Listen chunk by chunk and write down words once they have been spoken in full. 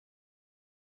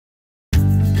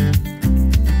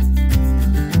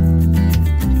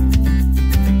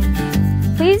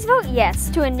yes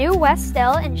to a new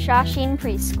Westell and Shawsheen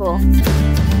preschool.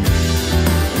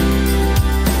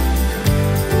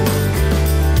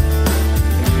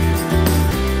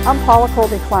 I'm Paula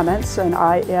Colby-Clements, and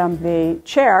I am the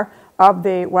chair of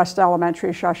the West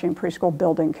Elementary Shawsheen Preschool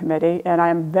Building Committee, and I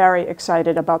am very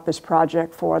excited about this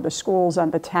project for the schools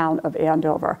and the town of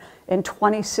Andover. In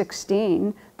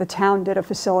 2016, the town did a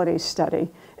facilities study,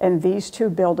 and these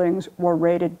two buildings were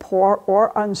rated poor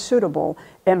or unsuitable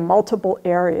in multiple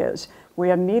areas. We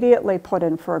immediately put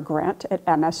in for a grant at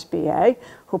MSBA,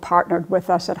 who partnered with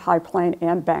us at High Plain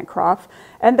and Bancroft,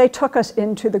 and they took us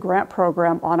into the grant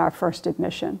program on our first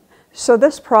admission. So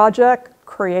this project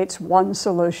creates one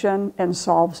solution and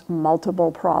solves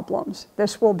multiple problems.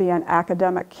 This will be an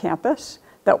academic campus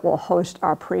that will host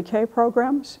our pre-K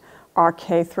programs, our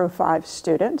K through 5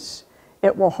 students.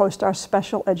 It will host our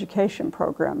special education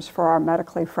programs for our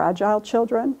medically fragile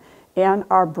children and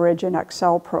our Bridge and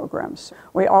Excel programs.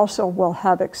 We also will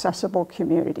have accessible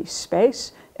community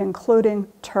space, including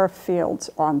turf fields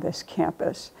on this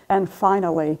campus. And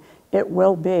finally, it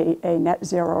will be a net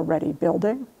zero ready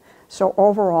building. So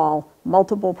overall,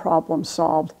 multiple problems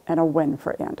solved and a win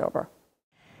for Andover.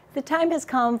 The time has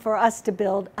come for us to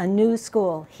build a new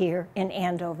school here in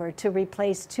Andover to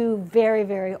replace two very,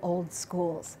 very old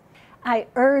schools. I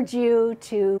urge you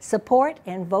to support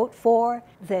and vote for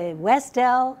the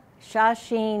Westell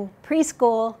Shawsheen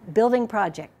Preschool Building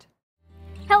Project.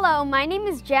 Hello, my name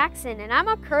is Jackson, and I'm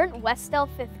a current Westell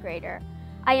 5th grader.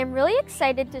 I am really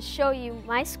excited to show you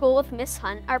my school with Miss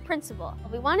Hunt, our principal.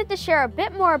 We wanted to share a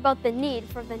bit more about the need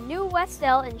for the new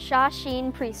Westell and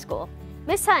Shawsheen preschool.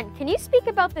 Miss Hunt, can you speak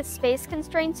about the space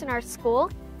constraints in our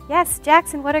school? Yes,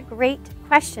 Jackson, what a great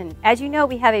question. As you know,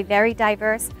 we have a very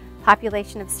diverse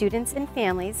population of students and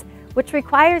families, which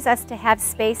requires us to have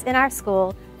space in our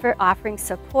school for offering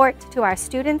support to our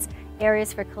students,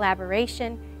 areas for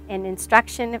collaboration and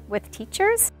instruction with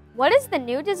teachers. What is the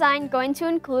new design going to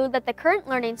include that the current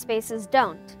learning spaces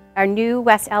don't? Our new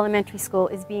West Elementary School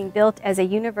is being built as a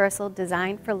universal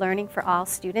design for learning for all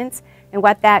students. And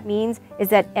what that means is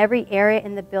that every area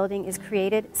in the building is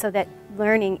created so that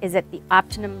learning is at the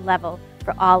optimum level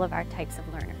for all of our types of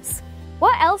learners.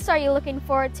 What else are you looking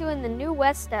forward to in the new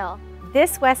Westell?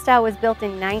 This Westell was built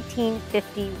in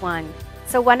 1951.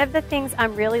 So one of the things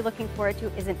I'm really looking forward to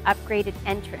is an upgraded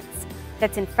entrance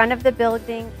that's in front of the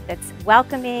building, that's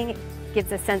welcoming,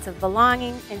 gives a sense of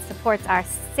belonging, and supports our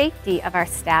safety of our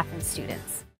staff and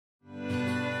students.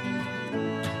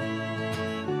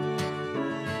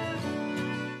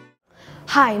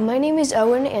 Hi, my name is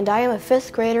Owen, and I am a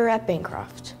 5th grader at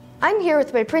Bancroft. I'm here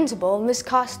with my principal, Miss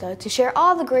Costa, to share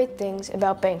all the great things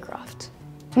about Bancroft.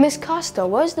 Miss Costa,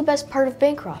 what is the best part of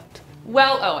Bancroft?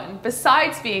 Well, Owen,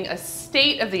 besides being a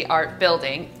state-of-the-art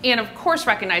building, and of course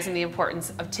recognizing the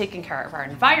importance of taking care of our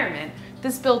environment,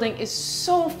 this building is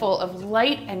so full of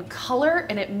light and color,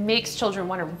 and it makes children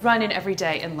want to run in every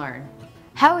day and learn.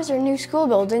 How has our new school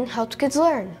building helped kids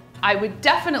learn? I would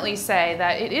definitely say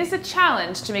that it is a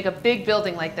challenge to make a big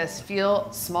building like this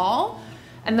feel small.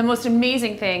 And the most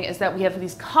amazing thing is that we have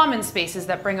these common spaces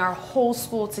that bring our whole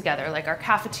school together, like our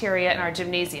cafeteria and our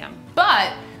gymnasium.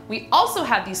 But we also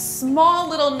have these small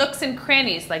little nooks and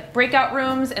crannies like breakout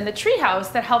rooms and the treehouse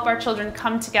that help our children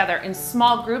come together in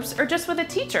small groups or just with a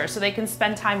teacher so they can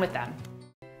spend time with them.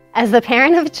 As the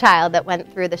parent of a child that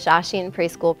went through the Shawsheen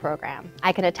preschool program,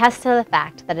 I can attest to the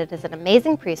fact that it is an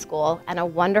amazing preschool and a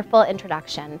wonderful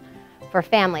introduction for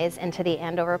families into the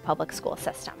Andover public school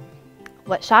system.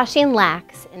 What Shawsheen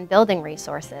lacks in building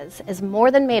resources is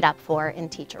more than made up for in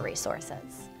teacher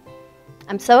resources.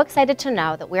 I'm so excited to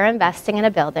know that we're investing in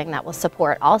a building that will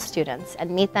support all students and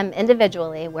meet them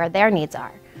individually where their needs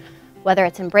are, whether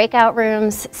it's in breakout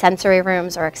rooms, sensory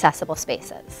rooms, or accessible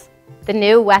spaces. The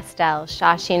new Westell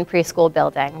Shawsheen Preschool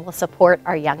building will support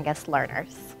our youngest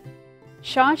learners.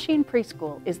 Shawsheen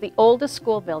Preschool is the oldest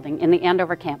school building in the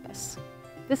Andover campus.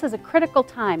 This is a critical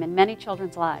time in many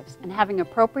children's lives, and having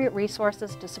appropriate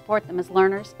resources to support them as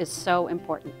learners is so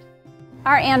important.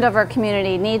 Our Andover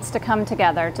community needs to come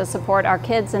together to support our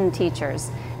kids and teachers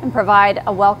and provide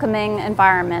a welcoming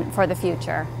environment for the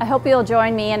future. I hope you'll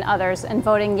join me and others in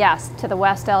voting yes to the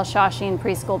Westell Shawsheen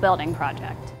Preschool Building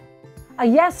Project. A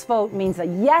yes vote means a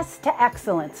yes to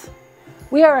excellence.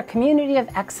 We are a community of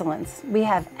excellence. We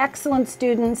have excellent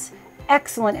students,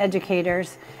 excellent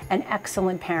educators, and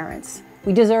excellent parents.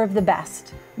 We deserve the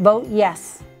best. Vote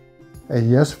yes. A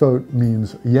yes vote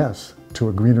means yes to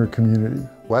a greener community.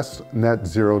 West Net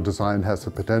Zero design has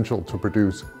the potential to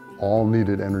produce all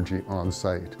needed energy on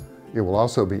site. It will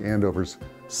also be Andover's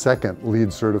second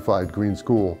LEED certified green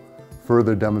school,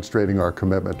 further demonstrating our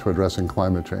commitment to addressing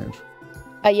climate change.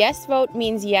 A yes vote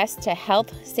means yes to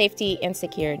health, safety, and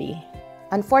security.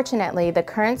 Unfortunately, the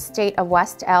current state of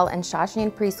West L and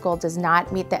Shawsheen Preschool does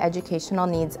not meet the educational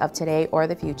needs of today or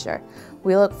the future.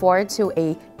 We look forward to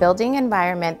a building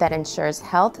environment that ensures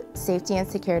health, safety, and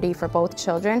security for both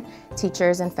children,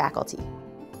 teachers, and faculty.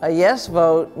 A yes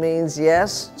vote means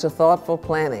yes to thoughtful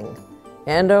planning.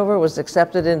 Andover was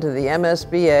accepted into the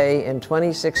MSBA in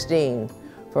 2016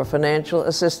 for financial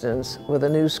assistance with a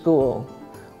new school.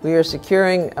 We are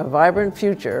securing a vibrant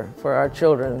future for our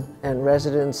children and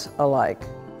residents alike.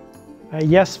 A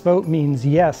yes vote means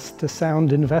yes to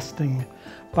sound investing.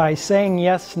 By saying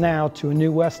yes now to a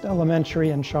new West Elementary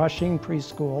and Shawsheen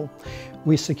Preschool,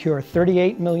 we secure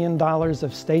 $38 million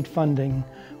of state funding,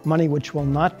 money which will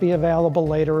not be available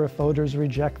later if voters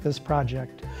reject this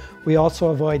project. We also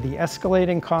avoid the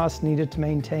escalating costs needed to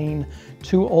maintain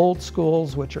 2 old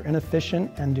schools which are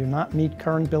inefficient and do not meet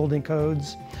current building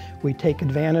codes. We take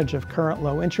advantage of current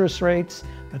low interest rates,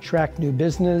 attract new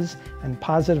business, and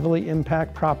positively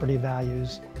impact property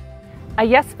values. A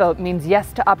yes vote means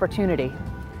yes to opportunity.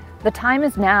 The time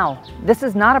is now. This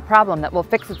is not a problem that will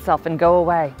fix itself and go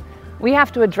away. We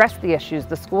have to address the issues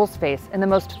the schools face in the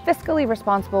most fiscally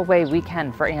responsible way we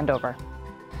can for Andover.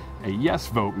 A yes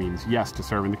vote means yes to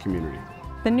serving the community.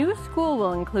 The new school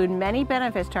will include many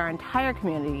benefits to our entire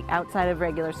community outside of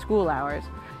regular school hours.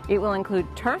 It will include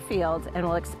turf fields and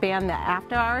will expand the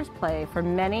after-hours play for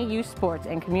many youth sports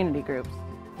and community groups.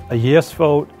 A yes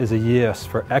vote is a yes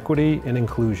for equity and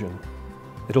inclusion.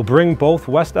 It'll bring both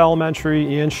West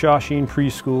Elementary and Shawsheen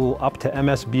Preschool up to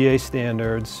MSBA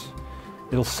standards.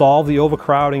 It'll solve the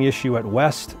overcrowding issue at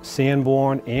West,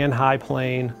 Sanborn, and High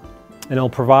Plain, and it'll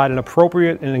provide an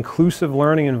appropriate and inclusive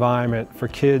learning environment for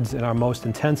kids in our most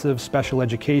intensive special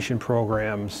education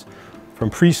programs from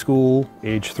preschool,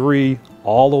 age 3,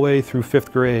 all the way through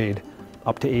 5th grade,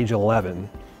 up to age 11.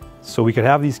 So we could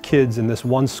have these kids in this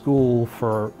one school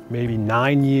for maybe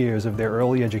 9 years of their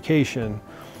early education,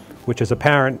 which as a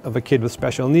parent of a kid with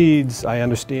special needs, I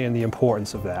understand the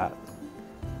importance of that.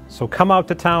 So come out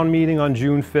to town meeting on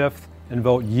June 5th and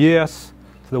vote yes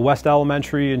to the West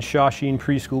Elementary and Shawsheen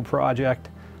Preschool project.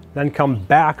 Then come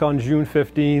back on June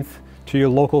 15th to your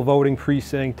local voting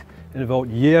precinct and vote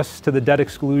yes to the debt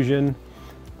exclusion.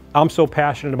 I'm so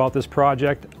passionate about this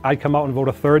project, I'd come out and vote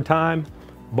a 3rd time,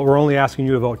 but we're only asking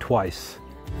you to vote twice.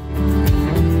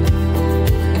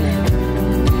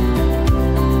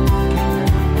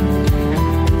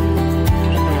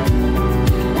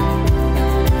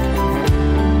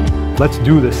 Let's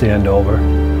do this,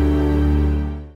 Andover.